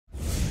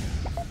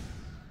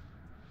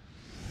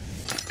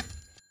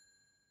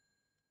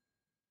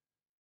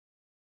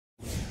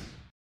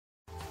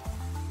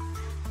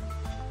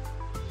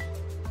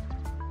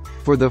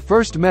For the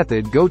first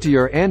method, go to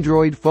your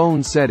Android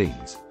phone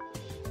settings.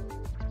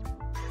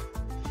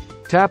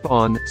 Tap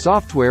on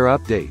Software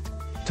Update.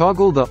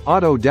 Toggle the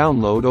Auto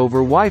Download over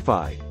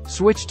Wi-Fi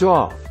switched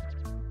off.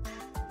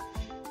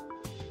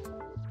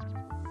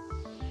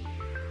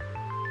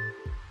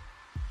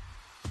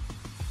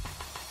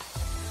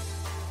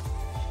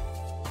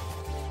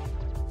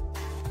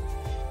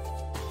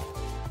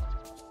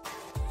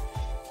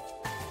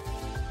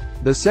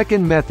 The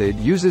second method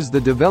uses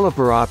the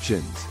developer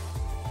options.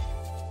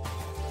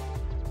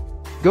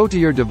 Go to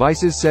your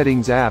device's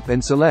Settings app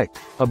and select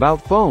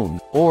About Phone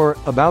or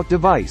About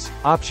Device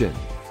option.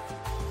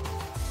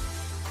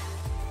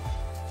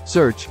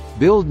 Search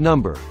Build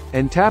Number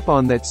and tap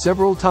on that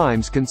several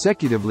times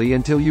consecutively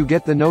until you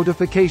get the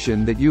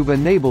notification that you've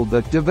enabled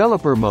the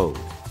developer mode.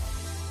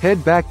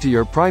 Head back to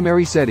your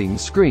primary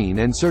settings screen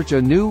and search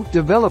a new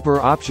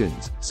Developer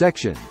Options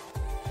section.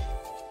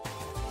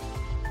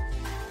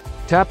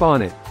 Tap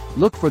on it.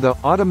 Look for the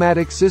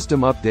Automatic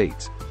System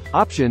Updates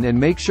option and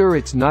make sure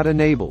it's not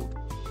enabled.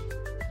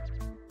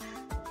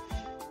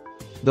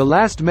 The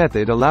last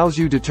method allows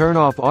you to turn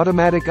off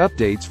automatic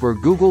updates for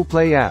Google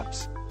Play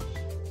apps.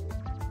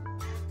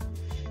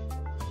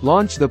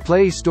 Launch the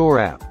Play Store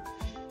app.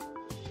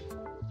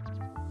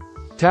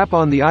 Tap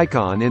on the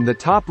icon in the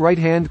top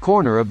right-hand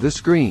corner of the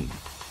screen.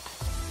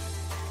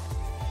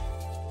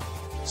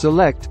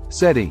 Select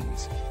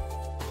Settings.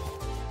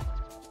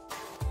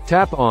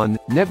 Tap on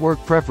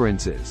Network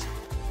Preferences.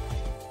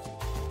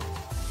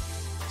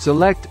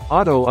 Select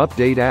Auto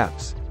Update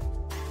Apps.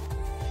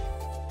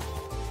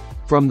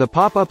 From the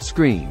pop-up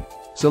screen,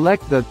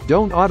 select the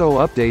Don't Auto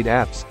Update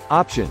Apps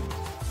option.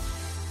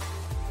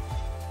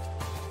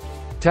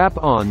 Tap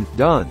on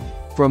Done.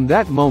 From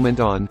that moment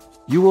on,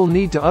 you will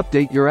need to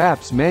update your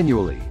apps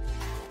manually.